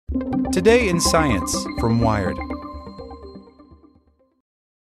Today in Science from Wired.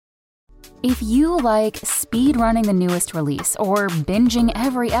 If you like speedrunning the newest release or binging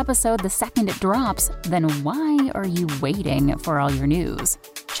every episode the second it drops, then why are you waiting for all your news?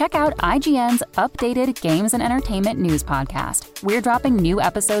 Check out IGN's updated Games and Entertainment News podcast. We're dropping new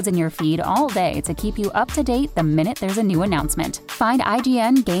episodes in your feed all day to keep you up to date the minute there's a new announcement. Find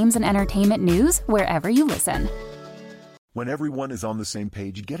IGN Games and Entertainment News wherever you listen. When everyone is on the same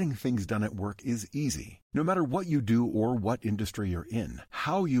page, getting things done at work is easy. No matter what you do or what industry you're in,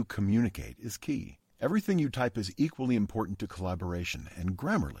 how you communicate is key. Everything you type is equally important to collaboration, and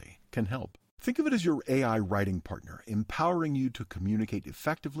Grammarly can help. Think of it as your AI writing partner, empowering you to communicate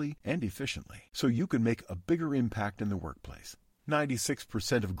effectively and efficiently so you can make a bigger impact in the workplace.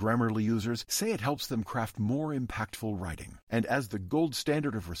 96% of Grammarly users say it helps them craft more impactful writing. And as the gold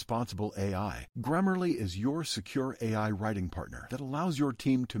standard of responsible AI, Grammarly is your secure AI writing partner that allows your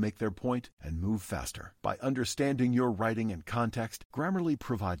team to make their point and move faster. By understanding your writing and context, Grammarly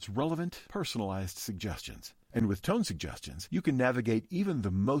provides relevant, personalized suggestions. And with tone suggestions, you can navigate even the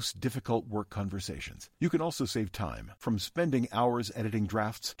most difficult work conversations. You can also save time, from spending hours editing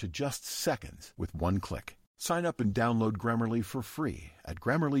drafts to just seconds with one click. Sign up and download Grammarly for free at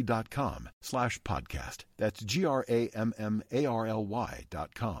Grammarly.com/podcast. That's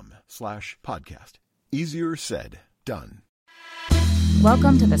GRAMMARLY.com/podcast. Easier said, done.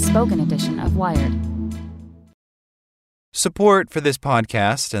 Welcome to the spoken edition of Wired. Support for this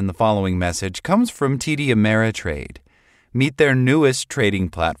podcast and the following message comes from TD Ameritrade. Meet their newest trading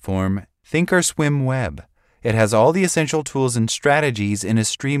platform, Thinkorswim Web. It has all the essential tools and strategies in a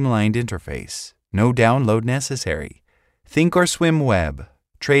streamlined interface. No download necessary. Thinkorswim Web.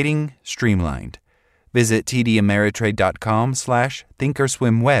 Trading streamlined. Visit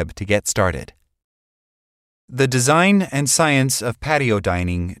tdameritrade.com/thinkorswimweb to get started. The design and science of patio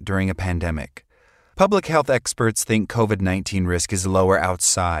dining during a pandemic. Public health experts think COVID-19 risk is lower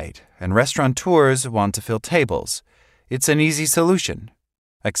outside, and restaurateurs want to fill tables. It's an easy solution,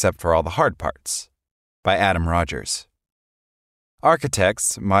 except for all the hard parts. By Adam Rogers.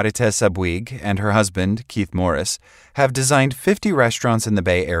 Architects Marites Abouig and her husband, Keith Morris, have designed 50 restaurants in the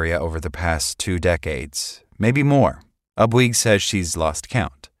Bay Area over the past 2 decades, maybe more. Abouig says she's lost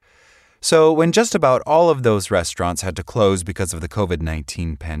count. So when just about all of those restaurants had to close because of the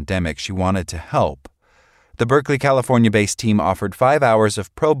COVID-19 pandemic, she wanted to help. The Berkeley, California-based team offered 5 hours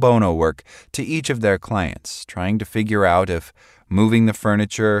of pro bono work to each of their clients, trying to figure out if moving the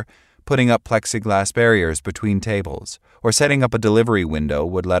furniture, putting up plexiglass barriers between tables, or setting up a delivery window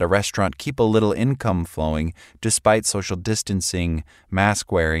would let a restaurant keep a little income flowing despite social distancing,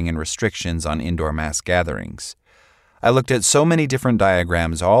 mask wearing, and restrictions on indoor mass gatherings. I looked at so many different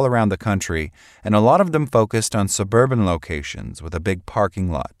diagrams all around the country, and a lot of them focused on suburban locations with a big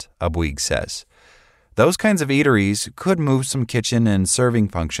parking lot, Abouig says. Those kinds of eateries could move some kitchen and serving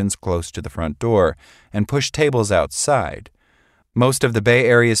functions close to the front door and push tables outside. Most of the Bay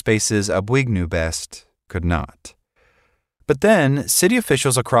Area spaces Abouig knew best could not. But then, city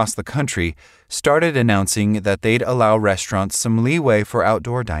officials across the country started announcing that they'd allow restaurants some leeway for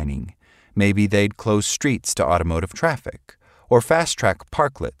outdoor dining. Maybe they'd close streets to automotive traffic, or fast-track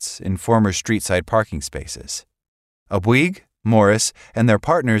parklets in former street-side parking spaces. Abouig, Morris, and their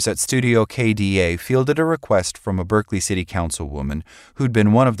partners at Studio KDA fielded a request from a Berkeley City Councilwoman who'd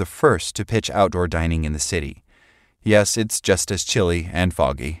been one of the first to pitch outdoor dining in the city. Yes, it's just as chilly and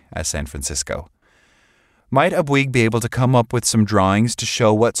foggy as San Francisco. Might Abouig be able to come up with some drawings to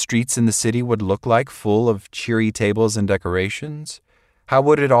show what streets in the city would look like full of cheery tables and decorations? How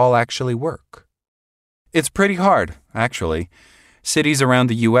would it all actually work? It's pretty hard, actually. Cities around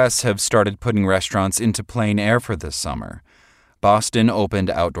the U.S. have started putting restaurants into plain air for this summer. Boston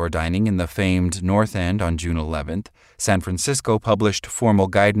opened outdoor dining in the famed North End on June 11th. San Francisco published formal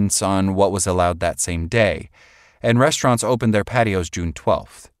guidance on what was allowed that same day. And restaurants opened their patios June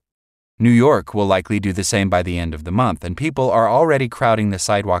 12th. New York will likely do the same by the end of the month, and people are already crowding the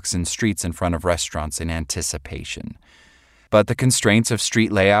sidewalks and streets in front of restaurants in anticipation. But the constraints of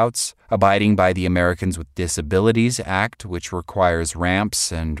street layouts, abiding by the Americans with Disabilities Act, which requires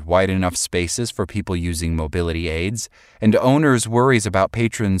ramps and wide enough spaces for people using mobility aids, and owners' worries about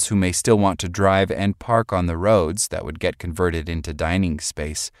patrons who may still want to drive and park on the roads that would get converted into dining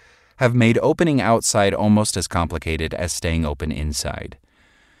space, have made opening outside almost as complicated as staying open inside.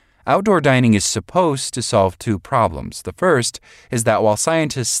 Outdoor dining is supposed to solve 2 problems. The first is that while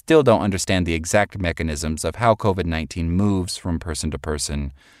scientists still don't understand the exact mechanisms of how COVID-19 moves from person to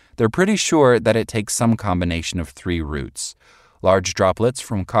person, they're pretty sure that it takes some combination of 3 routes: large droplets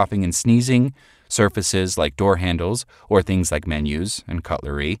from coughing and sneezing, surfaces like door handles or things like menus and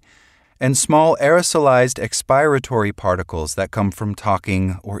cutlery, and small aerosolized expiratory particles that come from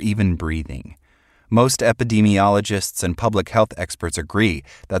talking or even breathing. Most epidemiologists and public health experts agree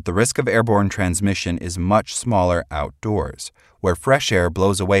that the risk of airborne transmission is much smaller outdoors, where fresh air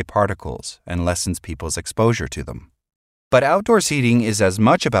blows away particles and lessens people's exposure to them. But outdoor seating is as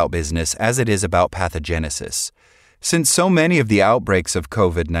much about business as it is about pathogenesis. Since so many of the outbreaks of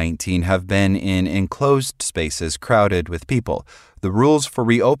COVID-19 have been in enclosed spaces crowded with people, the rules for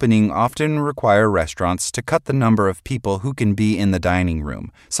reopening often require restaurants to cut the number of people who can be in the dining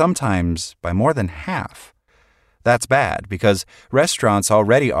room, sometimes by more than half. That's bad because restaurants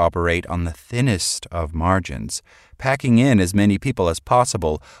already operate on the thinnest of margins, packing in as many people as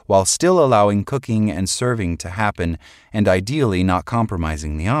possible while still allowing cooking and serving to happen and ideally not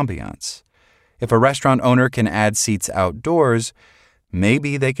compromising the ambiance. If a restaurant owner can add seats outdoors,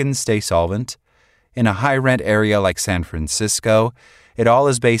 maybe they can stay solvent. In a high-rent area like San Francisco, it all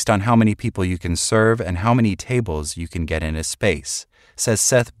is based on how many people you can serve and how many tables you can get in a space, says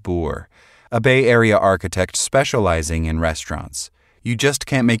Seth Boer, a Bay Area architect specializing in restaurants. You just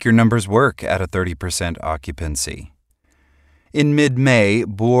can't make your numbers work at a 30% occupancy. In mid-May,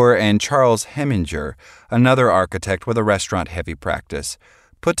 Boer and Charles Heminger, another architect with a restaurant-heavy practice,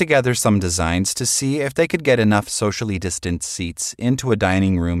 put together some designs to see if they could get enough socially distanced seats into a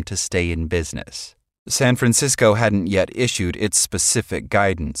dining room to stay in business. San Francisco hadn't yet issued its specific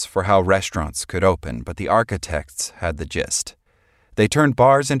guidance for how restaurants could open, but the architects had the gist. They turned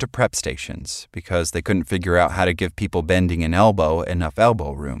bars into prep stations because they couldn't figure out how to give people bending an elbow enough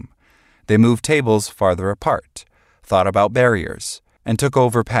elbow room. They moved tables farther apart, thought about barriers, and took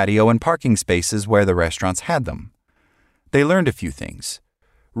over patio and parking spaces where the restaurants had them. They learned a few things.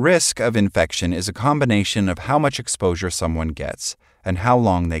 Risk of infection is a combination of how much exposure someone gets and how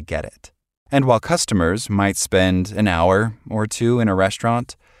long they get it. And while customers might spend an hour or two in a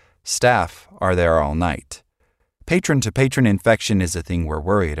restaurant, staff are there all night. Patron-to-patron infection is a thing we're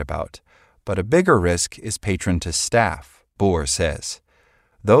worried about, but a bigger risk is patron-to-staff, Boer says.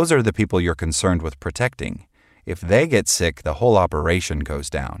 Those are the people you're concerned with protecting. If they get sick, the whole operation goes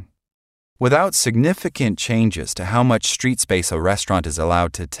down. Without significant changes to how much street space a restaurant is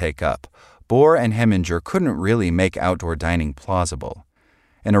allowed to take up, Boer and Heminger couldn't really make outdoor dining plausible.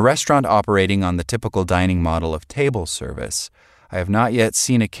 In a restaurant operating on the typical dining model of table service, I have not yet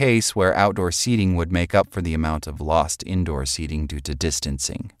seen a case where outdoor seating would make up for the amount of lost indoor seating due to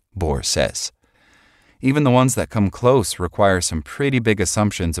distancing, Boer says. Even the ones that come close require some pretty big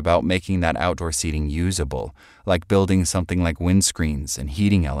assumptions about making that outdoor seating usable, like building something like windscreens and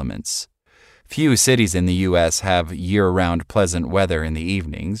heating elements. Few cities in the U.S. have year-round pleasant weather in the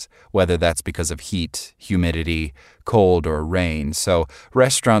evenings, whether that's because of heat, humidity, cold, or rain, so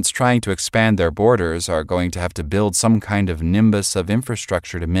restaurants trying to expand their borders are going to have to build some kind of nimbus of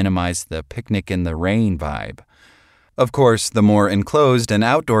infrastructure to minimize the picnic in the rain vibe. Of course, the more enclosed an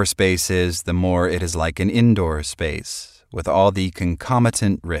outdoor space is, the more it is like an indoor space, with all the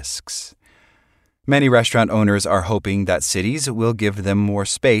concomitant risks. Many restaurant owners are hoping that cities will give them more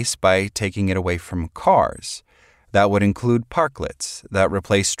space by taking it away from cars. That would include parklets that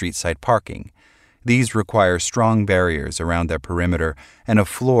replace street-side parking. These require strong barriers around their perimeter and a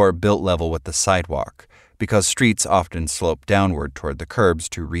floor built level with the sidewalk, because streets often slope downward toward the curbs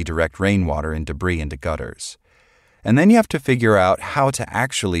to redirect rainwater and debris into gutters. And then you have to figure out how to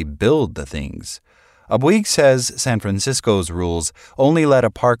actually build the things. Boer says San Francisco's rules only let a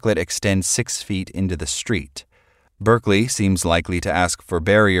parklet extend 6 feet into the street. Berkeley seems likely to ask for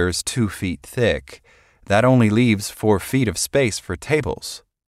barriers 2 feet thick. That only leaves 4 feet of space for tables.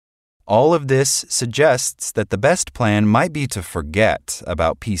 All of this suggests that the best plan might be to forget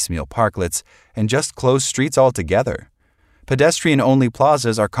about piecemeal parklets and just close streets altogether. Pedestrian-only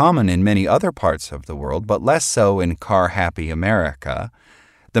plazas are common in many other parts of the world, but less so in car-happy America.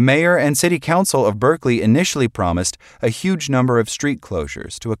 The mayor and city council of Berkeley initially promised a huge number of street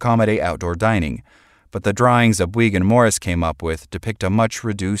closures to accommodate outdoor dining, but the drawings Boer and Morris came up with depict a much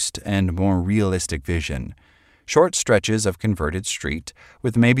reduced and more realistic vision. Short stretches of converted street,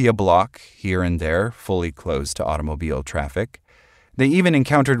 with maybe a block here and there fully closed to automobile traffic. They even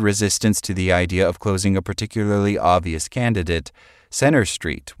encountered resistance to the idea of closing a particularly obvious candidate, Center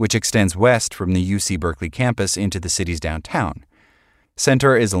Street, which extends west from the UC Berkeley campus into the city's downtown.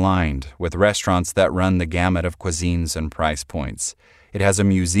 Center is lined with restaurants that run the gamut of cuisines and price points. It has a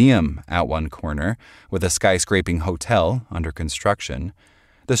museum at one corner with a skyscraping hotel under construction.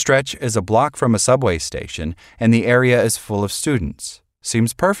 The stretch is a block from a subway station, and the area is full of students.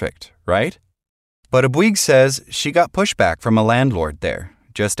 Seems perfect, right? But Boer says she got pushback from a landlord there,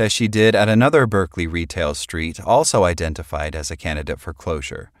 just as she did at another Berkeley retail street also identified as a candidate for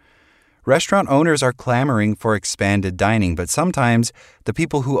closure. Restaurant owners are clamoring for expanded dining, but sometimes the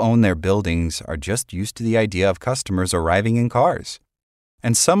people who own their buildings are just used to the idea of customers arriving in cars.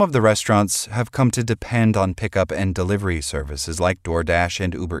 And some of the restaurants have come to depend on pickup and delivery services like DoorDash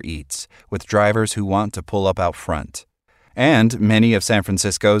and Uber Eats, with drivers who want to pull up out front. And many of San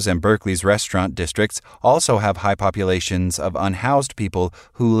Francisco's and Berkeley's restaurant districts also have high populations of unhoused people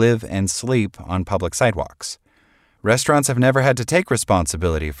who live and sleep on public sidewalks. Restaurants have never had to take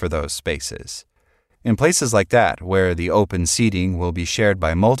responsibility for those spaces. In places like that, where the open seating will be shared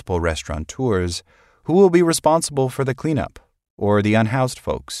by multiple restaurateurs, who will be responsible for the cleanup? Or the unhoused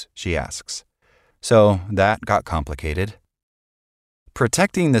folks, she asks. So that got complicated.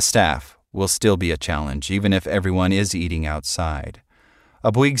 Protecting the staff will still be a challenge, even if everyone is eating outside.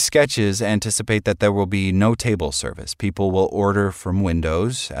 Bouygues sketches anticipate that there will be no table service. People will order from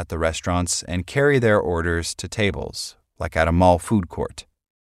windows at the restaurants and carry their orders to tables, like at a mall food court.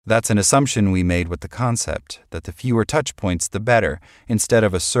 That's an assumption we made with the concept that the fewer touch points, the better, instead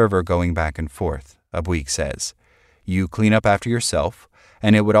of a server going back and forth, Bouygues says. You clean up after yourself,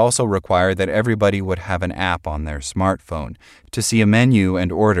 and it would also require that everybody would have an app on their smartphone to see a menu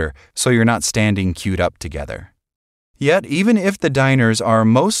and order, so you're not standing queued up together. Yet, even if the diners are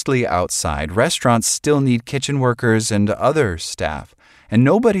mostly outside, restaurants still need kitchen workers and other staff, and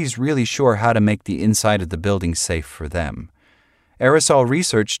nobody's really sure how to make the inside of the building safe for them. Aerosol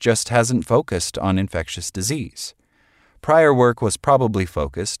research just hasn't focused on infectious disease. Prior work was probably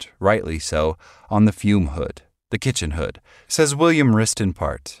focused, rightly so, on the fume hood, the kitchen hood, says William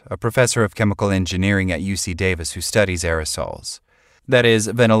Ristenpart, a professor of chemical engineering at UC Davis who studies aerosols. That is,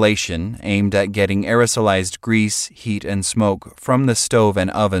 ventilation aimed at getting aerosolized grease, heat, and smoke from the stove and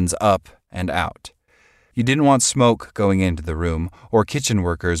ovens up and out. You didn't want smoke going into the room or kitchen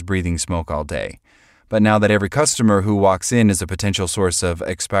workers breathing smoke all day. But now that every customer who walks in is a potential source of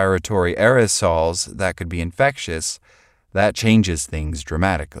expiratory aerosols that could be infectious, that changes things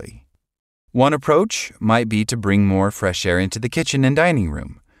dramatically. One approach might be to bring more fresh air into the kitchen and dining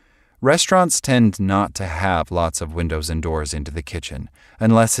room. Restaurants tend not to have lots of windows and doors into the kitchen,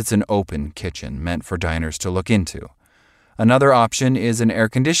 unless it's an open kitchen meant for diners to look into. Another option is an air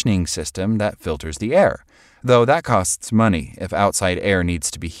conditioning system that filters the air, though that costs money if outside air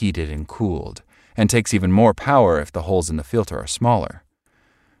needs to be heated and cooled, and takes even more power if the holes in the filter are smaller.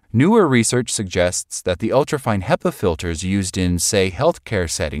 Newer research suggests that the ultrafine HEPA filters used in, say, healthcare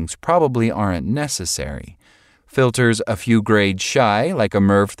settings probably aren't necessary. Filters a few grades shy, like a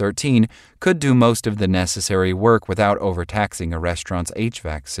MERV 13, could do most of the necessary work without overtaxing a restaurant's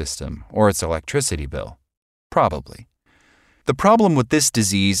HVAC system or its electricity bill. Probably. The problem with this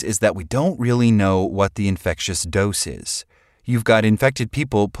disease is that we don't really know what the infectious dose is. You've got infected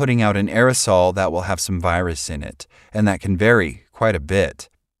people putting out an aerosol that will have some virus in it, and that can vary quite a bit.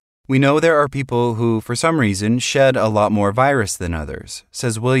 We know there are people who, for some reason, shed a lot more virus than others,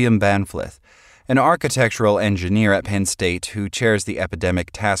 says William Banfleth, an architectural engineer at Penn State who chairs the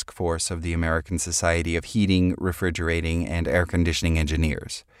epidemic task force of the American Society of Heating, Refrigerating, and Air Conditioning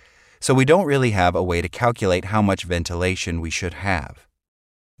Engineers. So we don't really have a way to calculate how much ventilation we should have.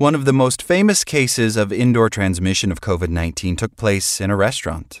 One of the most famous cases of indoor transmission of COVID-19 took place in a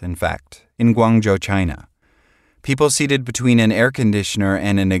restaurant, in fact, in Guangzhou, China. People seated between an air conditioner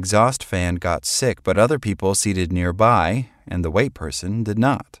and an exhaust fan got sick, but other people seated nearby, and the wait person, did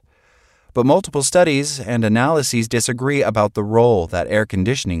not. But multiple studies and analyses disagree about the role that air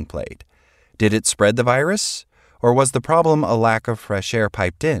conditioning played. Did it spread the virus? Or was the problem a lack of fresh air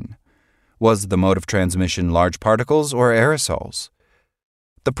piped in? Was the mode of transmission large particles or aerosols?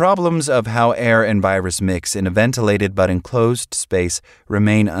 The problems of how air and virus mix in a ventilated but enclosed space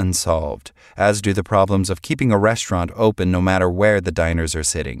remain unsolved, as do the problems of keeping a restaurant open no matter where the diners are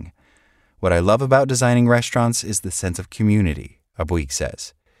sitting. What I love about designing restaurants is the sense of community, Bouygues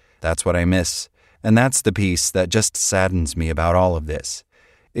says. That's what I miss, and that's the piece that just saddens me about all of this.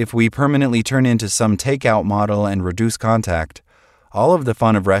 If we permanently turn into some takeout model and reduce contact, all of the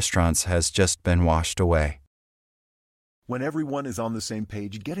fun of restaurants has just been washed away. When everyone is on the same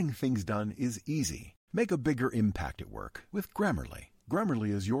page, getting things done is easy. Make a bigger impact at work with Grammarly.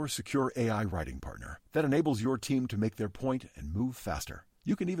 Grammarly is your secure AI writing partner that enables your team to make their point and move faster.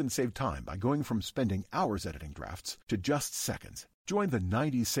 You can even save time by going from spending hours editing drafts to just seconds. Join the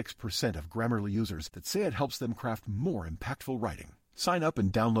 96% of Grammarly users that say it helps them craft more impactful writing. Sign up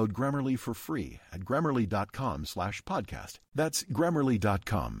and download Grammarly for free at Grammarly.com/podcast. That's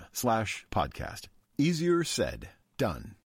Grammarly.com/podcast. Easier said, done.